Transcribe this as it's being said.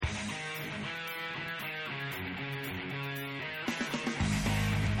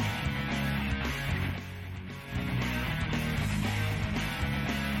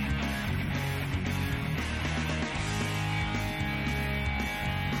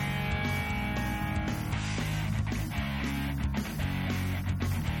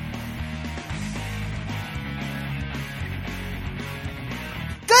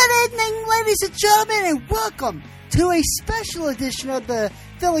Good evening, ladies and gentlemen, and welcome to a special edition of the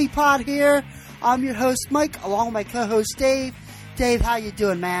Philly Pod here. I'm your host, Mike, along with my co-host, Dave. Dave, how you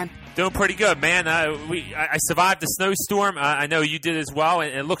doing, man? Doing pretty good, man. I survived the snowstorm. I know you did as well,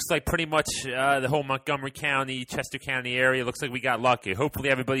 and it looks like pretty much the whole Montgomery County, Chester County area, looks like we got lucky. Hopefully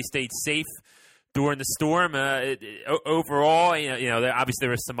everybody stayed safe during the storm. Overall, obviously there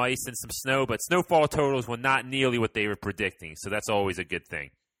was some ice and some snow, but snowfall totals were not nearly what they were predicting, so that's always a good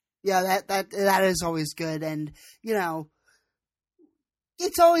thing. Yeah, that is always good, and, it's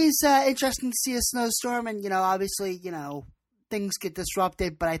always interesting to see a snowstorm, and, obviously, things get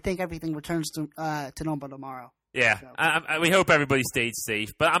disrupted, but I think everything returns to normal tomorrow. Yeah, So. we hope everybody stayed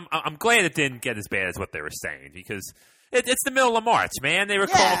safe, but I'm glad it didn't get as bad as what they were saying, because it's the middle of March, man. They were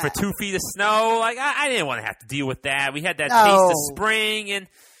calling for 2 feet of snow. Like, I didn't want to have to deal with that. We had that taste of spring, and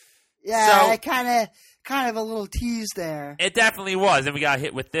yeah, so, kind of a little tease there. It definitely was, and we got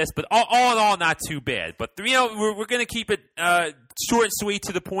hit with this, but all in all, not too bad. But we're going to keep it short and sweet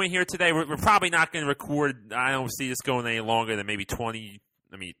to the point here today. We're probably not going to record. I don't see this going any longer than maybe 20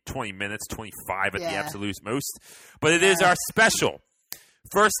 minutes, 25 at the absolute most. But it is our special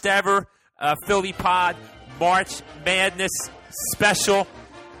first ever Philly Pod March Madness special,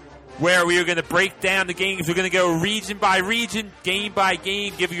 where we are going to break down the games. We're going to go region by region, game by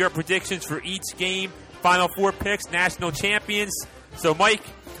game, give you our predictions for each game, Final Four picks, national champions. So, Mike,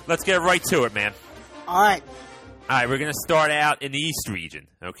 let's get right to it, man. All right, we're going to start out in the East region,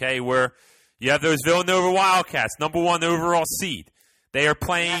 okay, where you have those Villanova Wildcats, number 1 overall seed. They are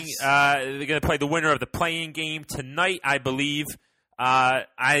playing, they're going to play the winner of the play-in game tonight, I believe.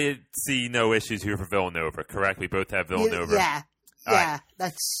 I see no issues here for Villanova, correct? We both have Villanova. Yeah, right.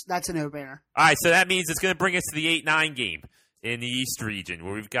 that's a no-brainer. All right, so that means it's going to bring us to the 8-9 game in the East region,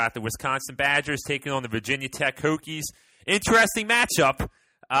 where we've got the Wisconsin Badgers taking on the Virginia Tech Hokies. Interesting matchup.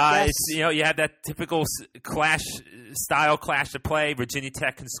 Yes. It's, you have that typical clash of play. Virginia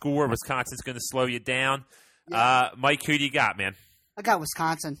Tech can score. Wisconsin's going to slow you down. Yeah. Mike, who do you got, man? I got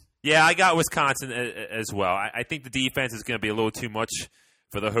Wisconsin. Yeah, I got Wisconsin as well. I think the defense is going to be a little too much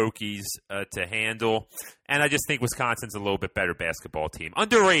for the Hokies to handle, and I just think Wisconsin's a little bit better basketball team.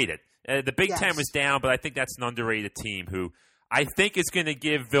 Underrated. The Big Ten was down, but I think that's an underrated team who I think is going to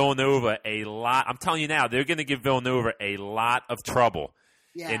give Villanova a lot. I'm telling you now, they're going to give Villanova a lot of trouble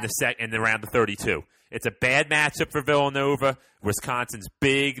in the round of 32. It's a bad matchup for Villanova. Wisconsin's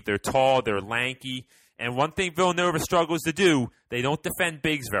big, they're tall, they're lanky. And one thing Villanova struggles to do, they don't defend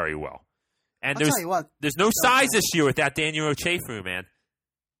bigs very well. And there's no size this year without Daniel Ochefu, man.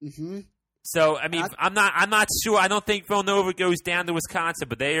 Mm-hmm. So I mean, I'm not sure. I don't think Villanova goes down to Wisconsin,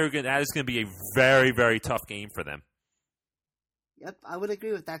 but that is going to be a very, very tough game for them. Yep, I would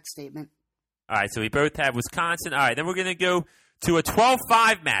agree with that statement. All right, so we both have Wisconsin. All right, then we're going to go to a 12-5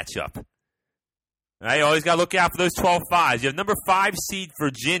 matchup. All right, you always got to look out for those 12-5s. You have number 5 seed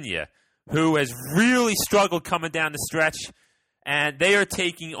Virginia, who has really struggled coming down the stretch, and they are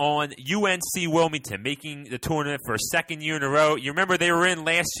taking on UNC Wilmington, making the tournament for a second year in a row. You remember they were in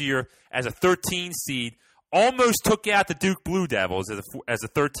last year as a 13 seed, almost took out the Duke Blue Devils as a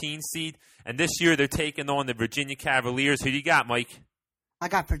 13 seed, and this year they're taking on the Virginia Cavaliers. Who do you got, Mike? I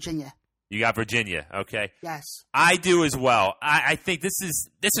got Virginia. You got Virginia, okay. Yes. I do as well. I think this is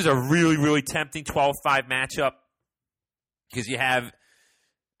a really, really tempting 12-5 matchup because you have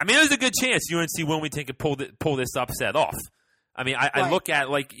 – there's a good chance UNC Wilmington could pull this upset off. I mean, I look at,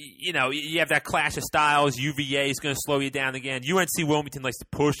 you have that clash of styles. UVA is going to slow you down again. UNC Wilmington likes to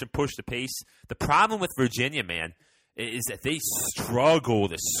push the pace. The problem with Virginia, man, is that they struggle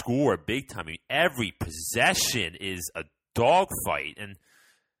to score big time. I mean, every possession is a dogfight. And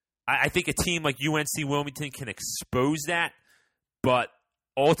I think a team like UNC Wilmington can expose that. But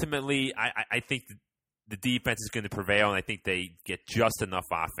ultimately, I think the defense is going to prevail, and I think they get just enough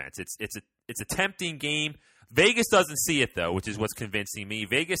offense. It's a tempting game. Vegas doesn't see it, though, which is what's convincing me.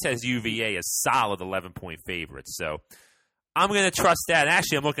 Vegas has UVA as solid 11-point favorites. So I'm going to trust that.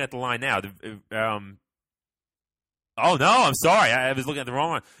 Actually, I'm looking at the line now. Oh, no, I'm sorry. I was looking at the wrong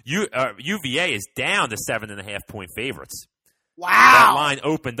one. UVA is down to 7.5-point favorites. Wow. That line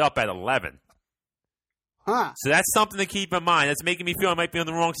opened up at 11. Huh. So that's something to keep in mind. That's making me feel I might be on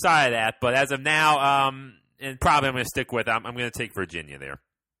the wrong side of that. But as of now, and probably I'm going to stick with it, I'm going to take Virginia there.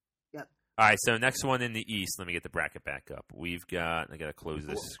 Yep. All right, so next one in the East. Let me get the bracket back up. I got to close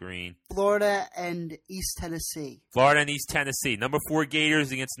this screen. Florida and East Tennessee. Florida and East Tennessee. Number 4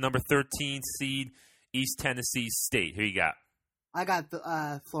 Gators against number 13 seed East Tennessee State. Who you got? I got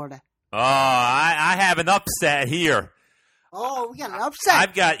Florida. Oh, I have an upset here. Oh, we got an upset.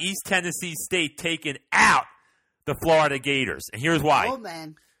 I've got East Tennessee State taking out the Florida Gators, and here's why. Oh,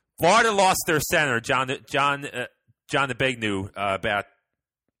 man. Florida lost their center, John Nebegnu, about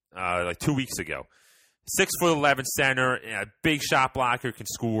like 2 weeks ago. 6'11" center, a big shot blocker, can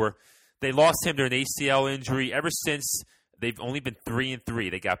score. They lost him to an ACL injury. Ever since, they've only been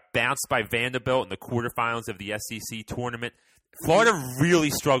 3-3. They got bounced by Vanderbilt in the quarterfinals of the SEC tournament. Florida really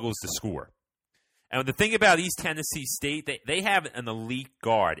struggles to score. And the thing about East Tennessee State, they have an elite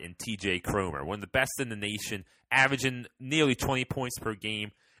guard in T.J. Cromer, one of the best in the nation, averaging nearly 20 points per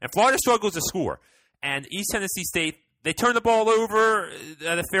game. And Florida struggles to score. And East Tennessee State, they turn the ball over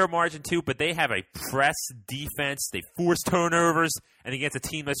at a fair margin too, but they have a press defense. They force turnovers, and against a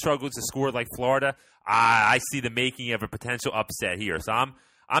team that struggles to score like Florida, I see the making of a potential upset here. So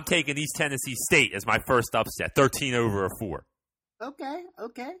I'm taking East Tennessee State as my first upset, 13 over a 4. Okay.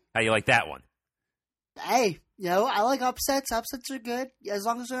 How you like that one? Hey, I like upsets. Upsets are good as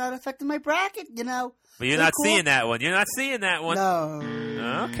long as they're not affecting my bracket, But you're not cool. Seeing that one. You're not seeing that one.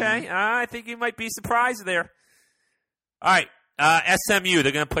 No. Okay. I think you might be surprised there. All right. SMU,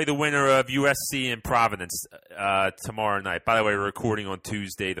 they're going to play the winner of USC and Providence tomorrow night. By the way, we're recording on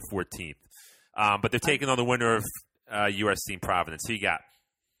Tuesday the 14th. But they're taking on the winner of USC and Providence. Who you got?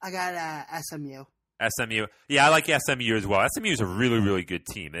 I got SMU. SMU. Yeah, I like SMU as well. SMU is a really, really good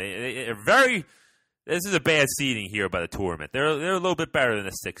team. They're very... This is a bad seeding here by the tournament. They're a little bit better than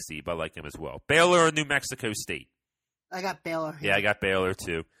a 6 seed, but I like them as well. Baylor and New Mexico State. I got Baylor. Yeah, I got Baylor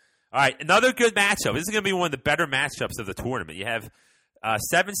too. All right, another good matchup. This is going to be one of the better matchups of the tournament. You have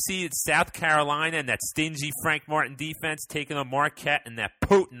 7 seed South Carolina and that stingy Frank Martin defense taking on Marquette and that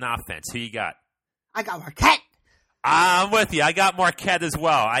potent offense. Who you got? I got Marquette. I'm with you. I got Marquette as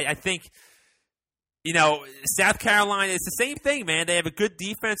well. I think... South Carolina, it's the same thing, man. They have a good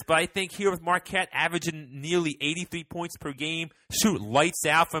defense, but I think here with Marquette averaging nearly 83 points per game, shoot lights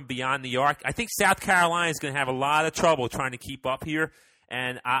out from beyond the arc. I think South Carolina is going to have a lot of trouble trying to keep up here,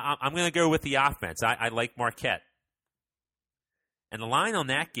 and I'm going to go with the offense. I like Marquette. And the line on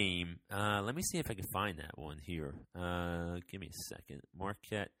that game, let me see if I can find that one here. Give me a second.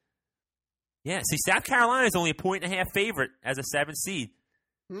 Marquette. Yeah, see, South Carolina is only a 1.5 favorite as a 7 seed.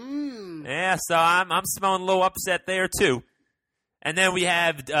 Yeah, so I'm smelling a little upset there, too. And then we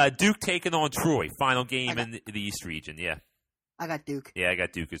have Duke taking on Troy, final game in the East region, yeah. I got Duke. Yeah, I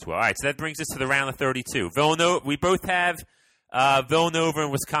got Duke as well. All right, so that brings us to the round of 32. Villanova, we both have Villanova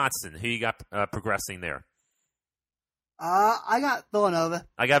and Wisconsin. Who you got progressing there? I got Villanova.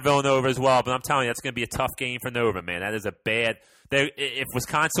 I got Villanova as well, but I'm telling you, that's going to be a tough game for Nova, man. That is a bad... If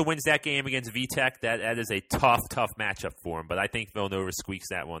Wisconsin wins that game against VTech, that is a tough matchup for them. But I think Villanova squeaks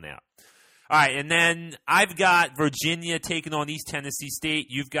that one out. All right, and then I've got Virginia taking on East Tennessee State.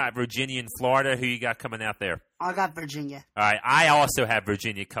 You've got Virginia and Florida. Who you got coming out there? I got Virginia. All right, I also have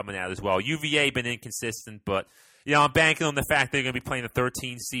Virginia coming out as well. UVA been inconsistent, but I'm banking on the fact they're going to be playing the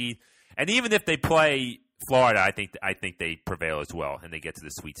 13 seed. And even if they play Florida, I think they prevail as well, and they get to the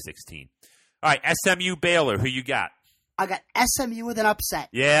Sweet 16. All right, SMU Baylor. Who you got? I got SMU with an upset.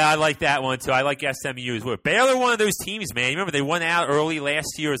 Yeah, I like that one, too. I like SMU as well. Baylor, one of those teams, man. You remember they went out early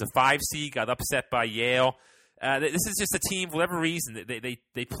last year as a 5 seed, got upset by Yale. This is just a team, for whatever reason,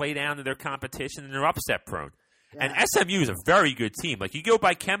 they play down to their competition and they're upset prone. Yeah. And SMU is a very good team. Like, you go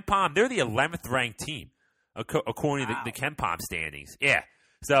by KenPom, they're the 11th ranked team, according to the KenPom standings. Yeah.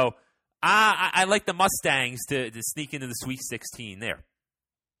 So, I like the Mustangs to sneak into the Sweet 16 there.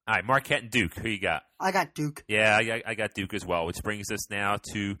 All right, Marquette and Duke. Who you got? I got Duke. Yeah, I got Duke as well, which brings us now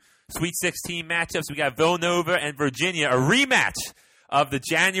to Sweet 16 matchups. We got Villanova and Virginia, a rematch of the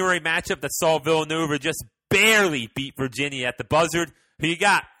January matchup that saw Villanova just barely beat Virginia at the buzzard. Who you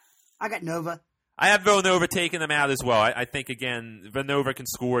got? I got Nova. I have Villanova taking them out as well. I think, again, Villanova can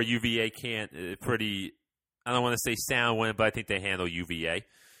score. UVA can't. Pretty, I don't want to say sound win, but I think they handle UVA.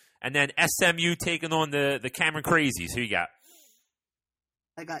 And then SMU taking on the Cameron Crazies. Who you got?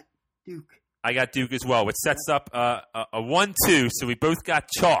 I got Duke. I got Duke as well, which sets up a 1-2. So we both got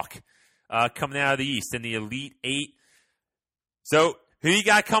chalk coming out of the East in the Elite Eight. So who you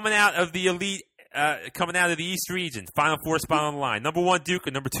got coming out of the Elite, coming out of the East region? Final 4 spot on the line. Number 1, Duke,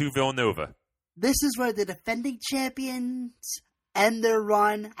 and number 2, Villanova. This is where the defending champions end their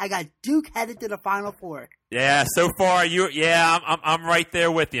run. I got Duke headed to the Final 4. Yeah, so far I'm right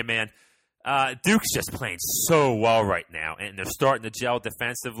there with you, man. Duke's just playing so well right now, and they're starting to gel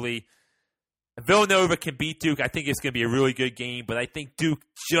defensively. Villanova can beat Duke. I think it's going to be a really good game, but I think Duke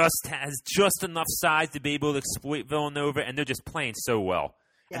just has just enough size to be able to exploit Villanova, and they're just playing so well.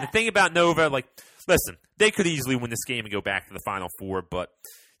 Yeah. And the thing about Nova, listen, they could easily win this game and go back to the Final Four, but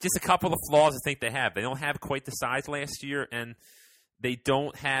just a couple of flaws I think they have. They don't have quite the size last year, and they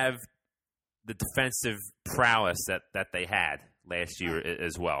don't have the defensive prowess that they had last year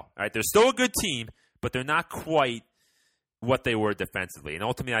as well. All right, they're still a good team, but they're not quite what they were defensively. And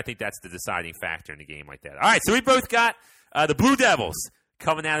ultimately, I think that's the deciding factor in a game like that. All right, so we both got the Blue Devils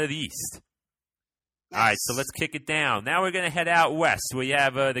coming out of the East. Yes. All right, so let's kick it down. Now we're going to head out west. We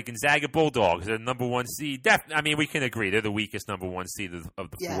have the Gonzaga Bulldogs. They're the number one seed. We can agree. They're the weakest number one seed of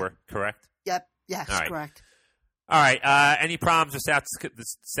the four, correct? Yep. Yes, all right. Correct. All right, any problems with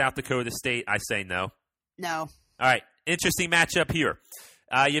South Dakota State? I say no. No. All right, interesting matchup here.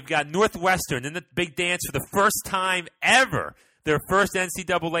 You've got Northwestern in the big dance for the first time ever. Their first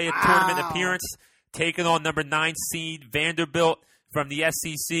NCAA tournament appearance, taking on number 9 seed Vanderbilt from the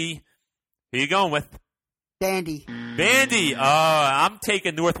SEC. Who you going with? Vandy. I'm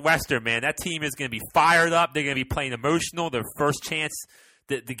taking Northwestern, man. That team is going to be fired up. They're going to be playing emotional. Their first chance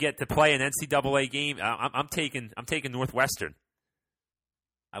to get to play an NCAA game. I'm taking Northwestern.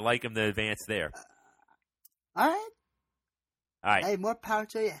 I like them to advance there. All right. All right. Hey, more power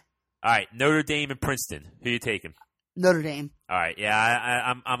to you. All right, Notre Dame and Princeton. Who you taking? Notre Dame. All right,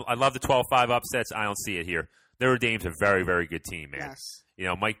 yeah, I love the 12-5 upsets. I don't see it here. Notre Dame's a very, very good team, man. Yes. You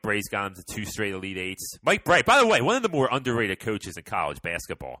know, Mike Bray's got them to 2 straight Elite Eights. Mike Bray, by the way, one of the more underrated coaches in college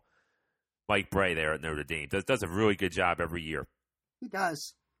basketball. Mike Bray there at Notre Dame does a really good job every year. He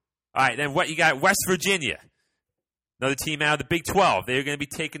does. All right, then what you got? West Virginia. Another team out of the Big 12. They're going to be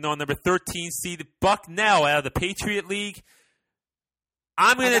taking on number 13 seed Bucknell out of the Patriot League.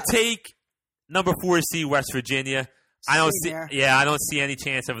 I'm going to take number 4 seed West Virginia. I don't see any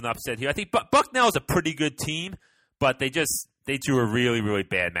chance of an upset here. I think Bucknell is a pretty good team, but they drew a really, really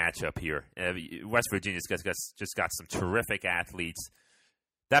bad matchup here. West Virginia's just got some terrific athletes.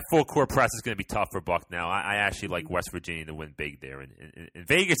 That full court press is going to be tough for Bucknell. I actually like West Virginia to win big there, and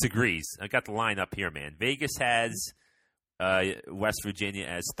Vegas agrees. I got the line up here, man. Vegas has West Virginia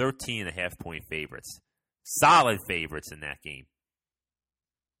as 13.5-point favorites. Solid favorites in that game.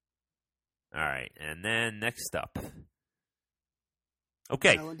 All right, and then next up.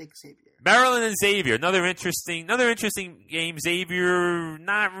 Okay, Maryland and Xavier. Another interesting game. Xavier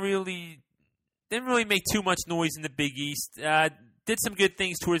didn't really make too much noise in the Big East. Did some good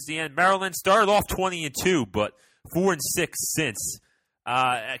things towards the end. Maryland started off 20-2, but 4-6 since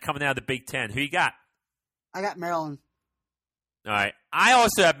coming out of the Big Ten. Who you got? I got Maryland. All right, I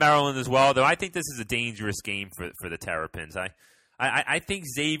also have Maryland as well. Though I think this is a dangerous game for the Terrapins. I think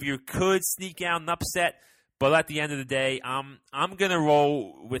Xavier could sneak out an upset, but at the end of the day, I'm going to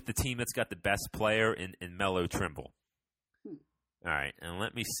roll with the team that's got the best player in Melo Trimble. All right, and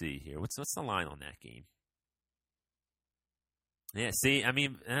let me see here. What's the line on that game? Yeah,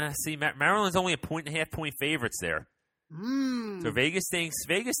 Maryland's only a 1.5-point favorites there. So Vegas thinks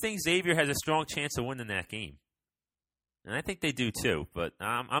Xavier has a strong chance of winning that game, and I think they do too. But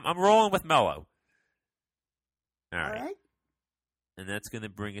I'm rolling with Melo. All right. And that's going to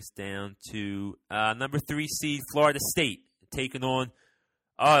bring us down to number 3 seed Florida State taking on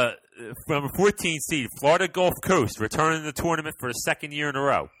number 14 seed Florida Gulf Coast, returning to the tournament for the second year in a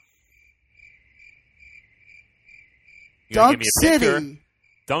row. Dunk City.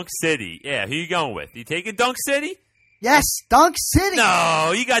 Dunk City. Yeah, who you going with? You taking Dunk City? Yes, Dunk City.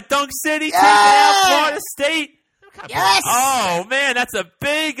 No, you got Dunk City taking out Florida State? Yes. Oh, man, that's a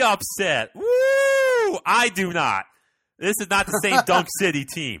big upset. Woo! I do not. This is not the same Dunk City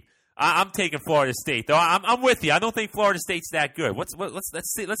team. I'm taking Florida State, though. I'm with you. I don't think Florida State's that good. Let's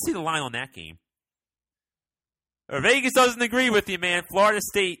see the line on that game. Vegas doesn't agree with you, man. Florida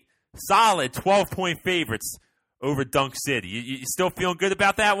State, solid 12-point favorites over Dunk City. You still feeling good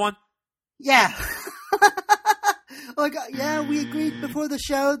about that one? Yeah. We agreed before the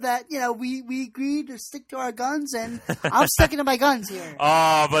show that, we agreed to stick to our guns, and I'm sticking to my guns here.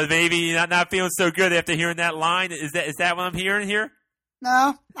 Oh, but maybe not feeling so good after hearing that line. Is that what I'm hearing here?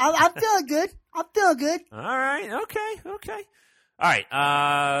 No, I'm feeling good. I'm feeling good. All right, okay. All right,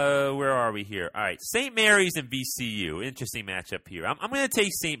 where are we here? All right, St. Mary's and VCU. Interesting matchup here. I'm going to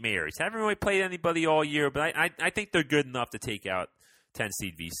take St. Mary's. Haven't really played anybody all year, but I think they're good enough to take out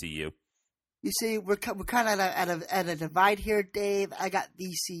 10-seed VCU. You see, we're kind of at a divide here, Dave. I got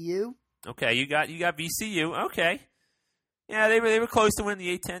VCU. Okay, you got VCU. Okay, yeah, they were close to winning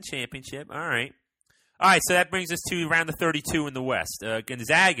the A-10 championship. All right, so that brings us to round of 32 in the West.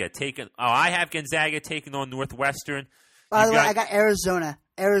 Gonzaga taking. Oh, I have Gonzaga taking on Northwestern. By the way, I got Arizona.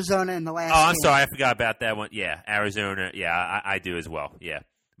 Arizona in the last. Oh, I'm game. sorry. I forgot about that one. Yeah, Arizona. Yeah, I do as well. Yeah,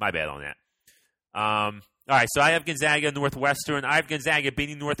 my bad on that. All right, so I have Gonzaga Northwestern. I have Gonzaga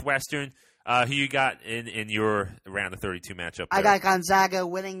beating Northwestern. Who you got in your round of 32 matchup? I got Gonzaga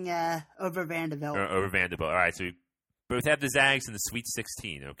winning over Vanderbilt. Over Vanderbilt. All right, so we both have the Zags in the Sweet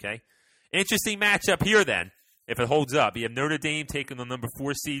 16, okay? Interesting matchup here then, if it holds up. You have Notre Dame taking the number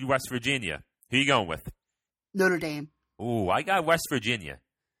 4 seed West Virginia. Who you going with? Notre Dame. Ooh, I got West Virginia.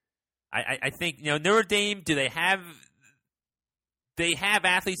 I think, Notre Dame, do they have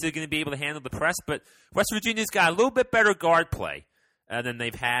athletes that are going to be able to handle the press, but West Virginia's got a little bit better guard play than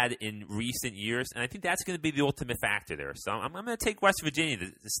they've had in recent years, and I think that's going to be the ultimate factor there. So I'm going to take West Virginia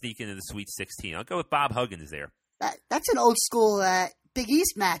to sneak into the Sweet 16. I'll go with Bob Huggins there. That's an old school Big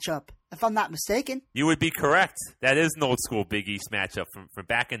East matchup, if I'm not mistaken. You would be correct. That is an old school Big East matchup from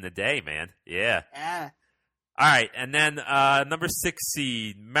back in the day, man. Yeah. Yeah. All right, and then number 6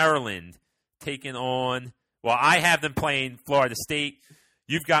 seed, Maryland, taking on, well, I have them playing Florida State.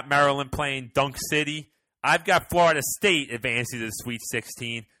 You've got Maryland playing Dunk City. I've got Florida State advancing to the Sweet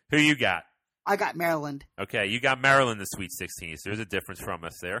 16. Who you got? I got Maryland. Okay, you got Maryland in the Sweet 16, so there's a difference from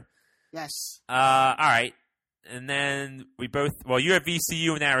us there. Yes. All right, and then you have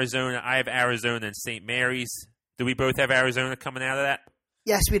VCU and Arizona. I have Arizona and St. Mary's. Do we both have Arizona coming out of that?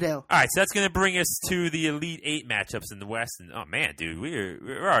 Yes, we do. All right, so that's going to bring us to the Elite 8 matchups in the West. And, oh, man, dude,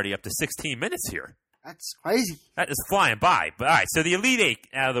 we're already up to 16 minutes here. That's crazy. That is flying by. But, all right, so the Elite 8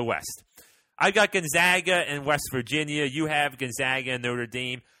 out of the West. I got Gonzaga and West Virginia. You have Gonzaga and Notre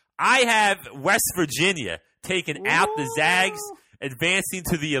Dame. I have West Virginia taking out the Zags, advancing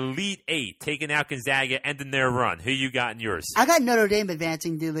to the Elite 8, taking out Gonzaga, ending their run. Who you got in yours? I got Notre Dame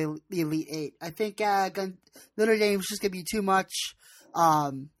advancing to the Elite 8. I think Notre Dame's just going to be too much.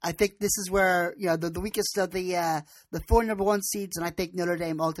 I think this is where the weakest of the 4 number 1 seeds, and I think Notre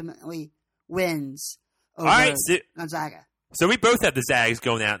Dame ultimately wins over Gonzaga. So we both have the Zags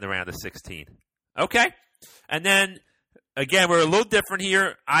going out in the round of 16. Okay, and then again we're a little different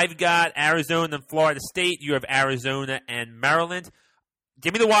here. I've got Arizona and Florida State. You have Arizona and Maryland.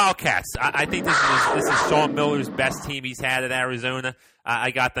 Give me the Wildcats. I think this is Sean Miller's best team he's had at Arizona.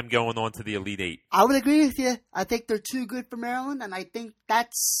 I got them going on to the Elite 8. I would agree with you. I think they're too good for Maryland, and I think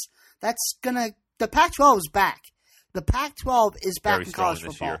that's gonna. The Pac-12 is back. The Pac-12 is back Very in strong college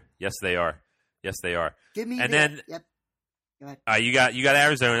this football. year. Yes, they are. Yes, they are. Give me and then. Yep. Go ahead. You got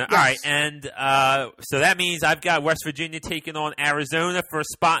Arizona. Yes. All right, and so that means I've got West Virginia taking on Arizona for a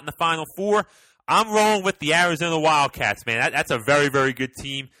spot in the Final Four. I'm rolling with the Arizona Wildcats, man. That's a very, very good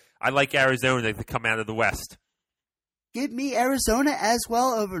team. I like Arizona to come out of the West. Give me Arizona as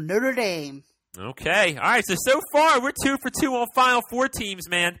well over Notre Dame. Okay. All right. So far, we're 2 for 2 on Final Four teams,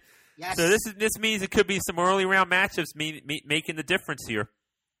 man. Yes. So this means it could be some early round matchups making the difference here.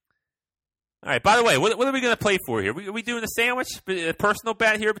 All right. By the way, what are we going to play for here? Are we doing a sandwich, a personal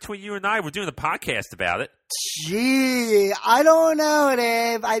bet here between you and I? We're doing a podcast about it. Gee, I don't know,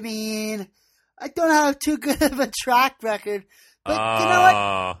 Dave. I mean, I don't have too good of a track record. But you know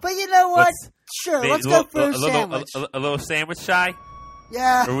what? But you know what? Sure, let's go for a sandwich. A little sandwich shy?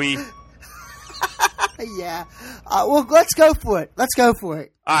 Yeah. Are we? Yeah. Well, let's go for it. All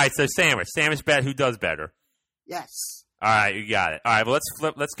right, so sandwich bet. Who does better? Yes. All right, you got it. All right, well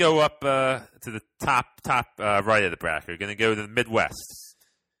let's go up to the top right of the bracket. We're going to go to the Midwest.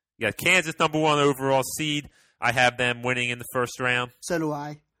 You got Kansas, number 1 overall seed. I have them winning in the first round. So do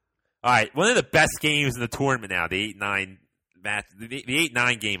I. All right, one of the best games in the tournament now, the 8-9 match, the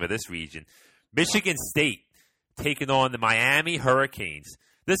 8-9 game of this region. Michigan State taking on the Miami Hurricanes.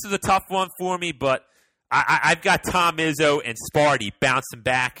 This is a tough one for me, but I've got Tom Izzo and Sparty bouncing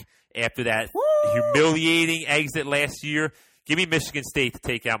back after that humiliating exit last year. Give me Michigan State to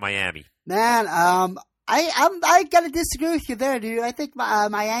take out Miami. Man, I gotta disagree with you there, dude. I think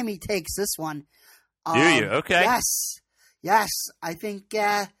Miami takes this one. Do you? Okay. Yes. I think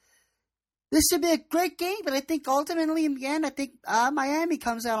this should be a great game, but I think ultimately in the end, I think Miami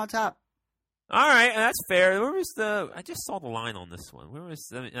comes out on top. All right, that's fair. Where was I just saw the line on this one. Where was?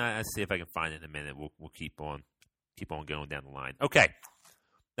 Let's see if I can find it in a minute. We'll keep on going down the line. Okay.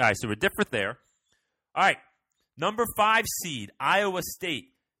 All right, so we're different there. All right, number 5 seed Iowa State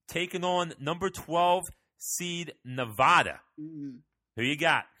taking on number 12 seed Nevada. Mm. Who you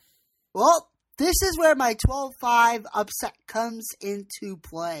got? Well, this is where my 12-5 upset comes into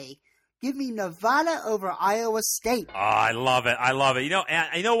play. Give me Nevada over Iowa State. Oh, I love it. You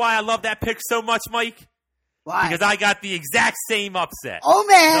know why I love that pick so much, Mike? Why? Because I got the exact same upset. Oh,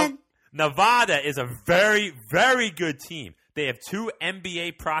 man. Nevada is a very, very good team. They have 2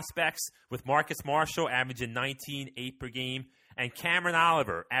 NBA prospects with Marcus Marshall averaging 19, 8 per game, and Cameron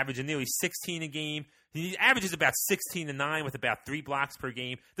Oliver averaging nearly 16 a game. He averages about 16-9 with about 3 blocks per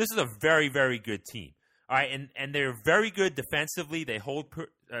game. This is a very, very good team. All right, and they're very good defensively. They hold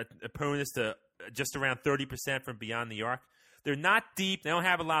opponents to just around 30% from beyond the arc. They're not deep. They don't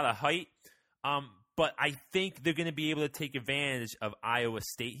have a lot of height. But I think they're going to be able to take advantage of Iowa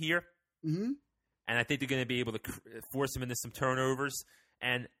State here. Mm-hmm. And I think they're going to be able to force them into some turnovers.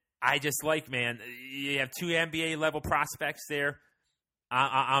 And I just man, you have 2 NBA-level prospects there.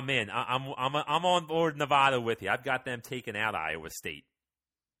 I'm in. I'm on board Nevada with you. I've got them taking out Iowa State.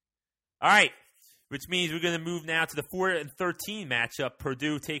 All right, which means we're going to move now to the 4-13 matchup,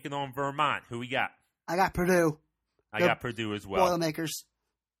 Purdue taking on Vermont. Who we got? I got Purdue. I got Purdue as well. Boilermakers.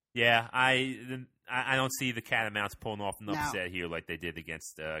 Yeah, I don't see the Catamounts pulling off an upset here like they did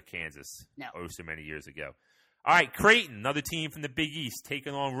against Kansas so many years ago. All right, Creighton, another team from the Big East,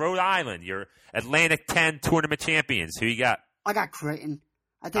 taking on Rhode Island, your Atlantic 10 tournament champions. Who you got? I got Creighton.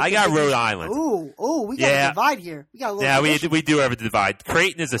 I got Rhode Island. We got a divide here. We got a little we do have a divide.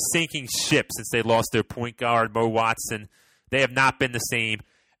 Creighton is a sinking ship since they lost their point guard, Mo Watson. They have not been the same.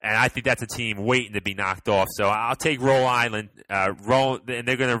 And I think that's a team waiting to be knocked off. So I'll take Rhode Island. And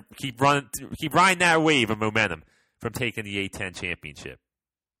they're going to keep riding that wave of momentum from taking the A-10 championship.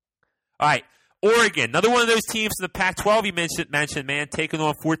 All right, Oregon, another one of those teams in the Pac-12 you mentioned, man, taking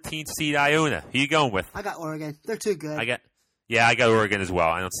on 14th seed Iona. Who you going with? I got Oregon. They're too good. I got Oregon as well.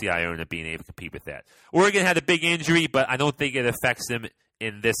 I don't see Iona being able to compete with that. Oregon had a big injury, but I don't think it affects them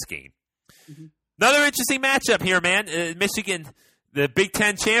in this game. Mm-hmm. Another interesting matchup here, man. Michigan. The Big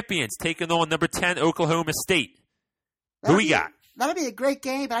Ten champions taking on number 10 Oklahoma State. Who we got? That'll be a great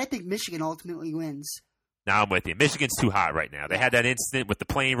game, but I think Michigan ultimately wins. Now I'm with you. Michigan's too hot right now. They had that incident with the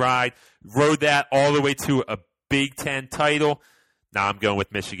plane ride, rode that all the way to a Big Ten title. Now I'm going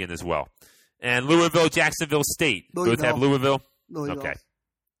with Michigan as well. And Louisville, Jacksonville State. Both have Louisville? Okay.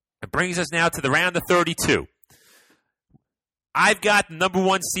 It brings us now to the round of 32. I've got the number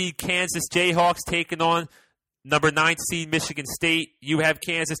 1 seed Kansas Jayhawks taking on number 9 seed Michigan State. You have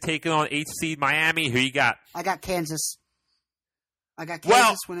Kansas taking on 8th seed Miami. Who you got? I got Kansas.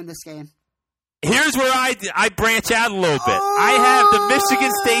 Kansas winning this game. Here's where I branch out a little bit. I have the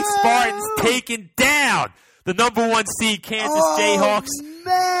Michigan State Spartans taking down the number 1 seed Kansas Jayhawks,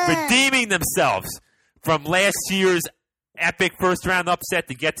 redeeming themselves from last year's epic first-round upset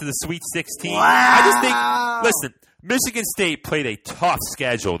to get to the Sweet 16. Wow. I just think, listen, Michigan State played a tough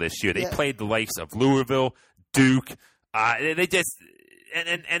schedule this year. They played the likes of Louisville, Duke. They just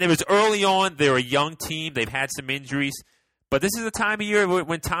and it was early on. They're a young team. They've had some injuries, but this is the time of year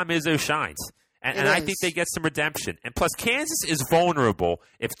when Tom Izzo shines, and I think they get some redemption. And plus, Kansas is vulnerable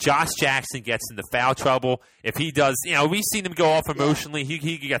if Josh Jackson gets into foul trouble. If he does, we've seen him go off emotionally. He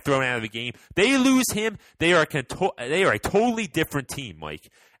could get thrown out of the game. They lose him. They are a totally different team,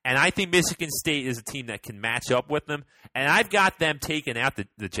 Mike. And I think Michigan State is a team that can match up with them. And I've got them taking out the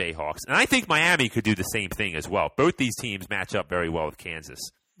Jayhawks. And I think Miami could do the same thing as well. Both these teams match up very well with Kansas.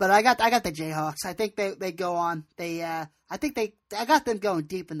 But I got the Jayhawks. I think they go on. I got them going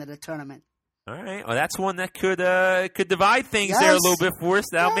deep into the tournament. All right. Well, that's one that could divide things there a little bit for us.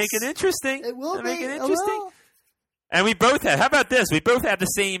 That'll make it interesting. It will make it interesting. And we both have. How about this? We both have the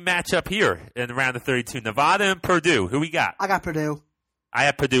same matchup here in the round of 32. Nevada and Purdue. Who we got? I got Purdue. I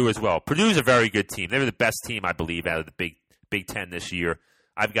have Purdue as well. Purdue's a very good team. They were the best team, I believe, out of the Big Ten this year.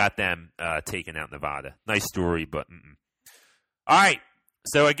 I've got them taking out Nevada. Nice story, but all right.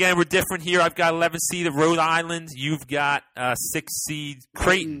 So, again, we're different here. I've got 11 seed of Rhode Island. You've got 6 seed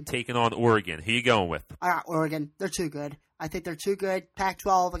Creighton taking on Oregon. Who you going with? I got Oregon. They're too good. I think they're too good.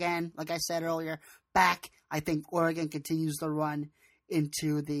 Pac-12, again, like I said earlier, back. I think Oregon continues the run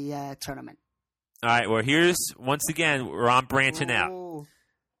into the tournament. All right, well, here's, once again, where I'm branching out.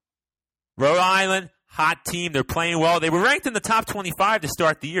 Rhode Island, hot team. They're playing well. They were ranked in the top 25 to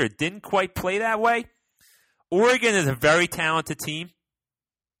start the year. It didn't quite play that way. Oregon is a very talented team.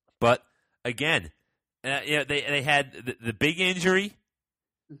 But, again, they had the big injury.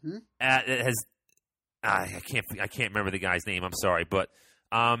 Mm-hmm. I can't remember the guy's name. I'm sorry. But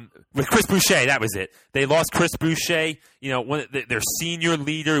with Chris Boucher, that was it. They lost Chris Boucher, their senior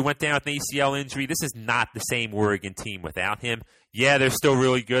leader who went down with an ACL injury. This is not the same Oregon team without him. Yeah, they're still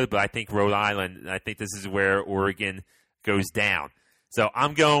really good, but I think Rhode Island, I think this is where Oregon goes down. So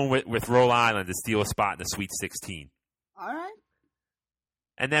I'm going with Rhode Island to steal a spot in the Sweet 16. All right.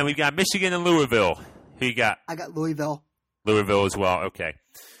 And then we've got Michigan and Louisville. Who you got? I got Louisville. Louisville as well. Okay.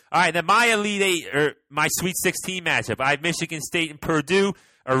 All right. Then my Elite Eight, or my Sweet 16 matchup. I have Michigan State and Purdue,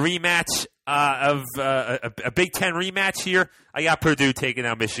 a rematch of a Big Ten rematch here, I got Purdue taking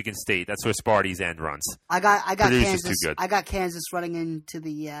out Michigan State. That's where Sparty's end runs. I got Purdue's Kansas. just too good. I got Kansas running into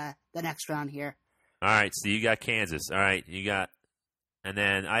the next round here. All right, so you got Kansas. All right, and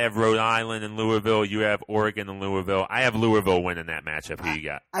then I have Rhode Island and Louisville. You have Oregon and Louisville. I have Louisville winning that matchup. Who you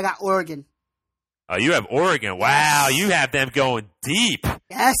got? I got Oregon. Oh, you have Oregon. Wow, you have them going deep.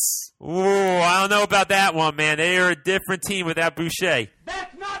 Yes. Ooh, I don't know about that one, man. They are a different team without Boucher.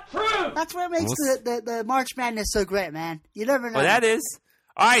 That's not true. That's what makes the March Madness so great, man. You never know. Well, that is.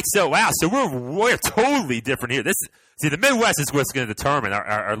 All right, so we're totally different here. The Midwest is what's going to determine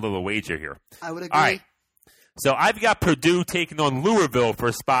our little wager here. I would agree. All right. So I've got Purdue taking on Louisville for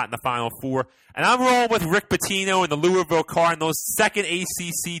a spot in the Final Four. And I'm rolling with Rick Pitino and the Louisville Cardinals, second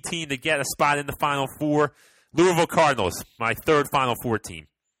ACC team to get a spot in the Final Four. Louisville Cardinals, my third Final Four team.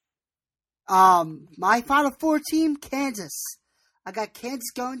 My Final Four team, Kansas. I got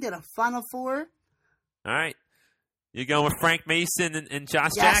Kansas going to the Final Four. All right. You're going with Frank Mason and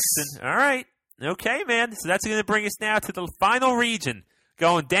Josh Yes. Jackson. All right. Okay, man. So that's going to bring us now to the final region,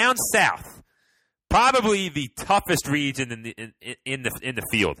 going down south. Probably the toughest region in the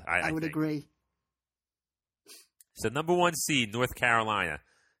field. I would think. agree. So number 1 seed, North Carolina,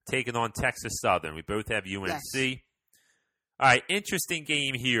 taking on Texas Southern. We both have UNC. Yes. All right, interesting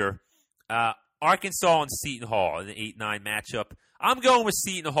game here. Arkansas and Seton Hall in an 8-9 matchup. I'm going with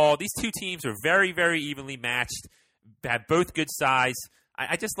Seton Hall. These two teams are very, very evenly matched. Have both good size.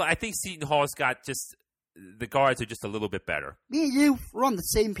 I think Seton Hall's got just the guards are just a little bit better. Me and you, we're on the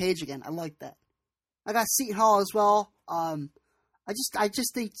same page again. I like that. I got Seton Hall as well. I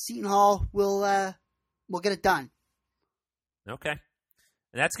just think Seton Hall will get it done. Okay. And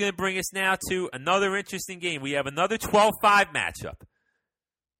that's going to bring us now to another interesting game. We have another 12-5 matchup.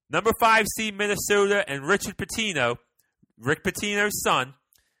 Number 5 seed Minnesota and Rick Pitino's son,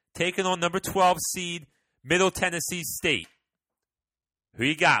 taking on number 12 seed Middle Tennessee State. Who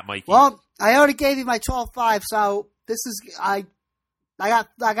you got, Mikey? Well, I already gave you my 12-5, so this is I got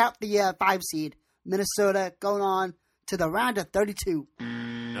the 5 seed Minnesota going on to the round of 32.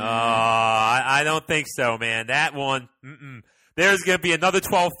 I don't think so, man. That one, there's going to be another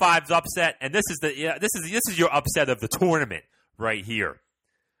 12-5 upset, and this is your upset of the tournament right here.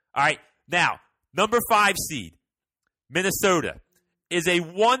 All right, now number 5 seed Minnesota is a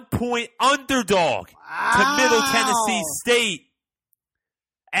 1-point underdog to Middle Tennessee State,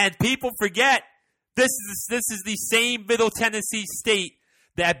 and people forget this is the same Middle Tennessee State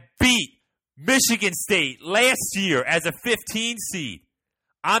that beat Michigan State last year as a 15 seed.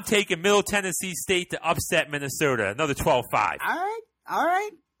 I'm taking Middle Tennessee State to upset Minnesota. Another 12-5. All right. All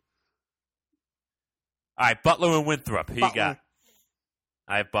right, Butler and Winthrop. Who you got?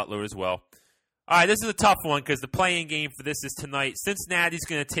 I have Butler as well. All right, this is a tough one because the playing game for this is tonight. Cincinnati's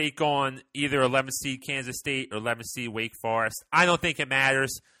going to take on either 11 seed Kansas State or 11 seed Wake Forest. I don't think it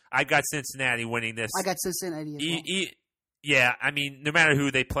matters. I've got Cincinnati winning this. I got Cincinnati as well. Yeah, I mean, no matter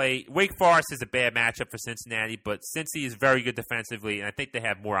who they play, Wake Forest is a bad matchup for Cincinnati, but Cincy is very good defensively, and I think they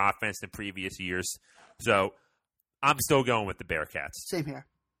have more offense than previous years. So I'm still going with the Bearcats. Same here.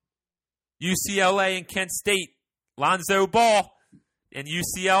 UCLA and Kent State. Lonzo Ball and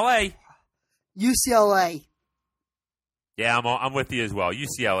UCLA. UCLA. Yeah, I'm with you as well.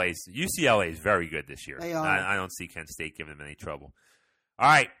 UCLA is very good this year. They are. I don't see Kent State giving them any trouble. All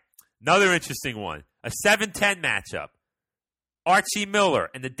right, another interesting one. A 7-10 matchup. Archie Miller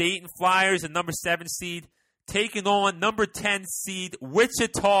and the Dayton Flyers, a number 7 seed, taking on number 10 seed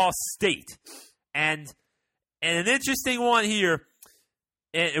Wichita State. And an interesting one here,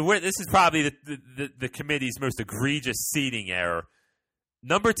 and this is probably the committee's most egregious seeding error.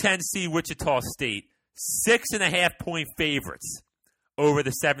 Number 10 seed Wichita State, 6.5-point favorites over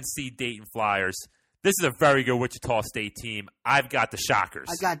the 7 seed Dayton Flyers. This is a very good Wichita State team. I've got the Shockers.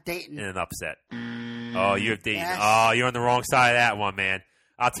 I got Dayton in an upset. Oh, you have Dayton. Yes. Oh, you're on the wrong side of that one, man.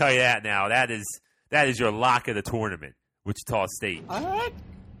 I'll tell you that now. That is your lock of the tournament, Wichita State. All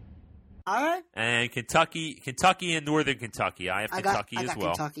right. And Kentucky and Northern Kentucky. I have Kentucky as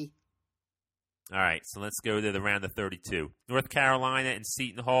well. Kentucky. All right, so let's go to the round of 32. North Carolina and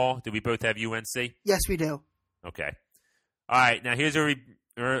Seton Hall. Do we both have UNC? Yes, we do. Okay. All right, now here's where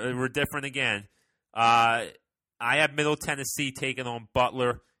we're different again. I have Middle Tennessee taking on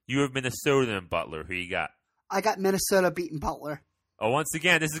Butler. You have Minnesota and Butler. Who you got? I got Minnesota beating Butler. Oh, once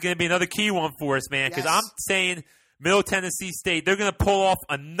again, this is going to be another key one for us, man, because Yes. I'm saying Middle Tennessee State, they're going to pull off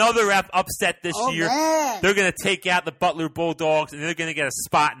another upset this year. Man. They're going to take out the Butler Bulldogs, and they're going to get a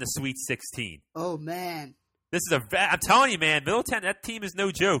spot in the Sweet 16. Oh, man. I'm telling you, man, Middletown, that team is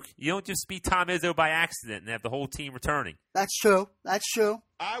no joke. You don't just beat Tom Izzo by accident and have the whole team returning. That's true.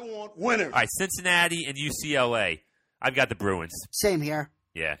 I want winners. All right, Cincinnati and UCLA. I've got the Bruins. Same here.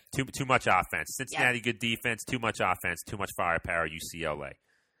 Yeah, too much offense. Cincinnati, good defense. Too much offense. Too much firepower. UCLA.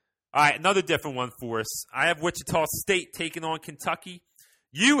 All right, another different one for us. I have Wichita State taking on Kentucky.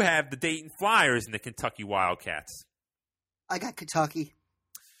 You have the Dayton Flyers and the Kentucky Wildcats. I got Kentucky.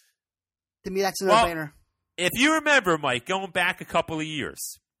 To me, that's a no-brainer. If you remember, Mike, going back a couple of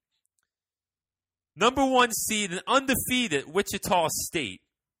years, number 1 seed and undefeated Wichita State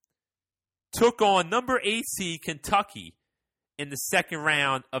took on number 8 seed Kentucky in the second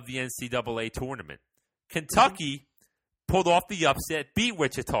round of the NCAA tournament. Kentucky pulled off the upset, beat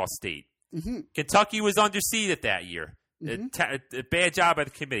Wichita State. Mm-hmm. Kentucky was underseeded that year. A bad job by the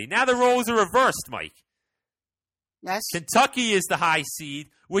committee. Now the roles are reversed, Mike. Yes. Kentucky is the high seed.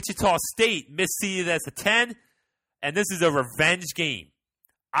 Wichita State misseeded as a 10, and this is a revenge game.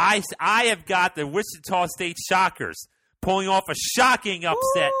 I have got the Wichita State Shockers pulling off a shocking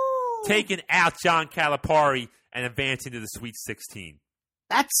upset, taking out John Calipari and advancing to the Sweet 16.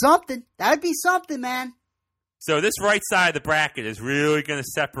 That's something. That would be something, man. So this right side of the bracket is really going to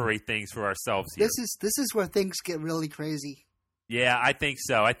separate things for ourselves here. This is where things get really crazy. Yeah, I think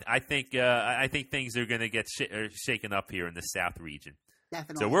so. I think things are going to get shaken up here in the South region.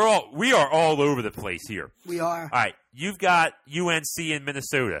 Definitely. So we are all over the place here. We are. All right, you've got UNC in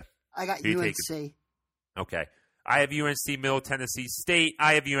Minnesota. I got UNC. Okay. I have UNC Middle Tennessee State.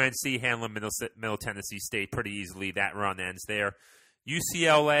 I have UNC handling Middle Tennessee State pretty easily. That run ends there.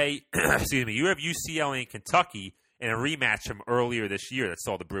 UCLA, excuse me, you have UCLA and Kentucky in a rematch from earlier this year that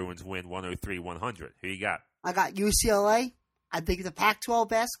saw the Bruins win 103-100. Who you got? I got UCLA. I think the Pac-12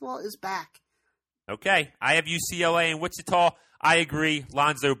 basketball is back. Okay. I have UCLA and Wichita. I agree.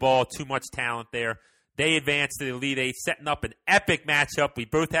 Lonzo Ball, too much talent there. They advance to the Elite Eight, setting up an epic matchup. We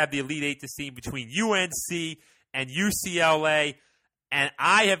both have the Elite Eight to see between UNC and UCLA. And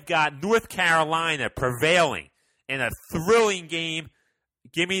I have got North Carolina prevailing in a thrilling game.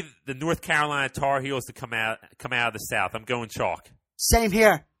 Give me the North Carolina Tar Heels to come out of the South. I'm going chalk. Same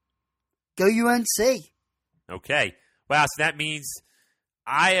here. Go UNC. Okay. Wow, so that means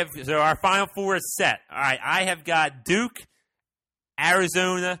so our Final Four is set. All right, I have got Duke,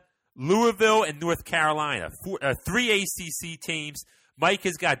 Arizona, Louisville, and North Carolina. 3 ACC teams. Mike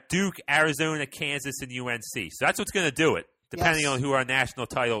has got Duke, Arizona, Kansas, and UNC. So that's what's going to do it, depending on who our national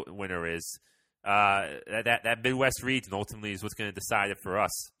title winner is. That Midwest region ultimately is what's going to decide it for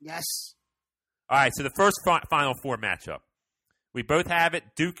us. Yes. All right, so the first Final Four matchup. We both have it,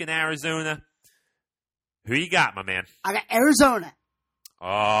 Duke and Arizona. Who you got, my man? I got Arizona.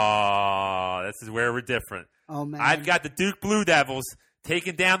 Oh, this is where we're different. Oh, man. I've got the Duke Blue Devils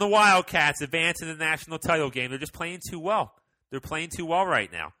taking down the Wildcats, advancing the national title game. They're just playing too well. They're playing too well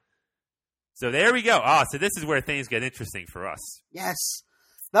right now. So there we go. Oh, so this is where things get interesting for us. Yes.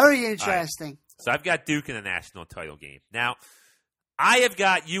 Very interesting. Right. So I've got Duke in the national title game. Now, I have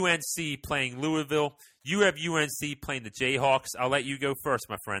got UNC playing Louisville. You have UNC playing the Jayhawks. I'll let you go first,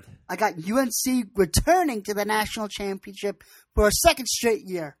 my friend. I got UNC returning to the national championship for a second straight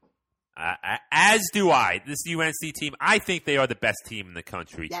year. As do I. This UNC team, I think they are the best team in the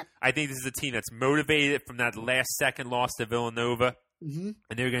country. Yep. I think this is a team that's motivated from that last-second loss to Villanova, and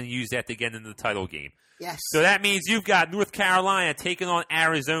they're going to use that to get into the title game. Yes. So that means you've got North Carolina taking on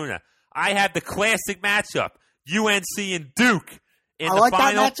Arizona. I have the classic matchup, UNC and Duke in the like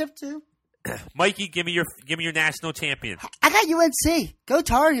final. That matchup too. Mikey, give me your national champion. I got UNC. Go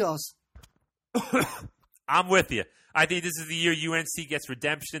Tar Heels. I'm with you. I think this is the year UNC gets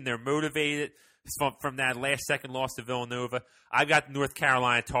redemption. They're motivated from that last-second loss to Villanova. I got North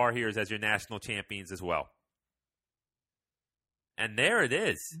Carolina Tar Heels as your national champions as well. And there it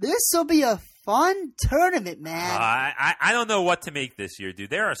is. This will be a fun tournament, man. I don't know what to make this year,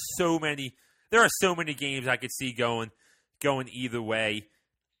 dude. There are so many games I could see going either way.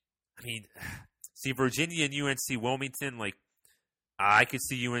 I mean, see Virginia and UNC Wilmington, like I could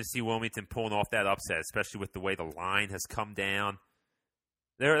see UNC Wilmington pulling off that upset, especially with the way the line has come down.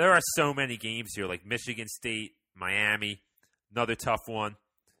 There are so many games here, like Michigan State, Miami, another tough one.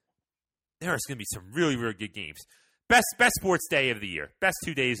 There is going to be some really, really good games. Best sports day of the year. Best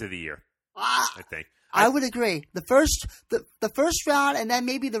 2 days of the year, I think. I would agree. The first round and then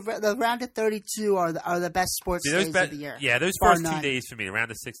maybe the round of 32 are the best sports days of the year. Yeah, those first 2 days for me, around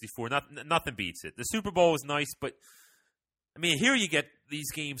the 64, nothing beats it. The Super Bowl is nice, but I mean, here you get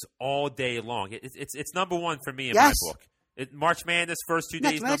these games all day long. It's number one for me in my book. March Madness, first 2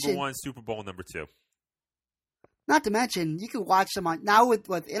 days, number one. Super Bowl, number 2. Not to mention, you can watch them now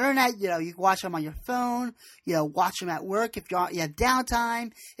with internet. You can watch them on your phone. Watch them at work if you have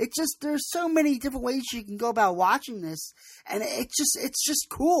downtime. It's just there's so many different ways you can go about watching this, and it's just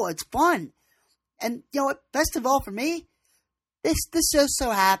cool. It's fun, and what? Best of all for me, this just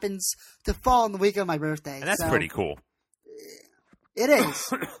so happens to fall on the week of my birthday, and that's pretty cool. It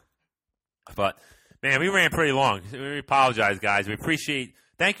is. But man, we ran pretty long. We apologize, guys. We appreciate.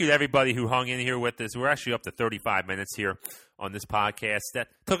 Thank you to everybody who hung in here with us. We're actually up to 35 minutes here on this podcast. That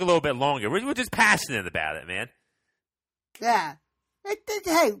took a little bit longer. We're just passionate about it, man. Yeah.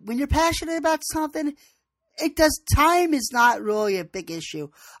 Hey, when you're passionate about something, time is not really a big issue.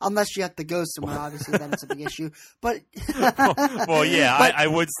 Unless you have to go somewhere, obviously, then it's a big issue. But well, yeah, I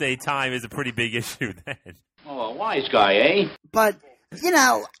would say time is a pretty big issue then. Oh, a wise guy, eh? But,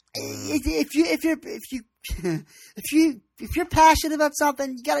 if you're passionate about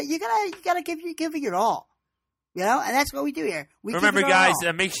something, you gotta give it your all, and that's what we do here. Remember, guys,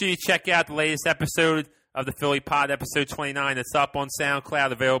 make sure you check out the latest episode of the Philly Pod, episode 29. It's up on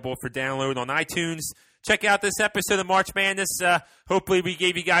SoundCloud, available for download on iTunes. Check out this episode of March Madness. Hopefully, we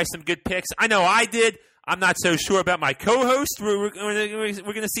gave you guys some good picks. I know I did. I'm not so sure about my co-host. We're going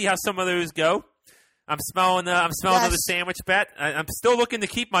to see how some of those go. I'm smelling another sandwich bet. I'm still looking to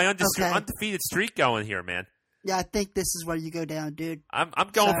keep my undefeated streak going here, man. Yeah, I think this is where you go down, dude. I'm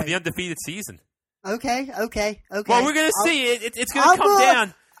going for the undefeated season. Okay. Well, we're gonna see. It's going to come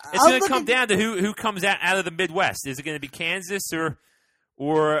down. It's going to come down to who comes out of the Midwest. Is it going to be Kansas or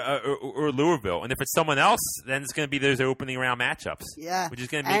Louisville? And if it's someone else, then it's going to be those opening round matchups. Yeah, which is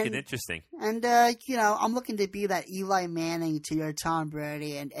going to make it interesting. And I'm looking to be that Eli Manning to your Tom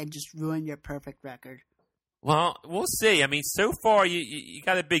Brady and just ruin your perfect record. Well, we'll see. I mean, so far you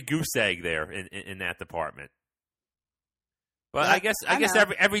got a big goose egg there in that department. But yeah, I guess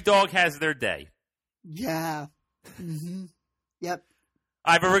every dog has their day. Yeah. Mm-hmm. Yep.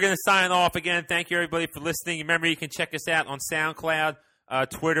 All right, but we're going to sign off again. Thank you, everybody, for listening. Remember, you can check us out on SoundCloud,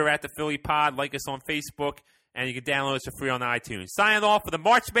 Twitter at the Philly Pod, like us on Facebook, and you can download us for free on iTunes. Signing off for the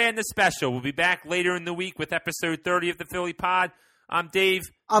March Madness special. We'll be back later in the week with episode 30 of the Philly Pod. I'm Dave.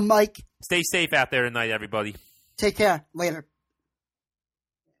 I'm Mike. Stay safe out there tonight, everybody. Take care. Later.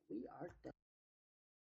 We are done.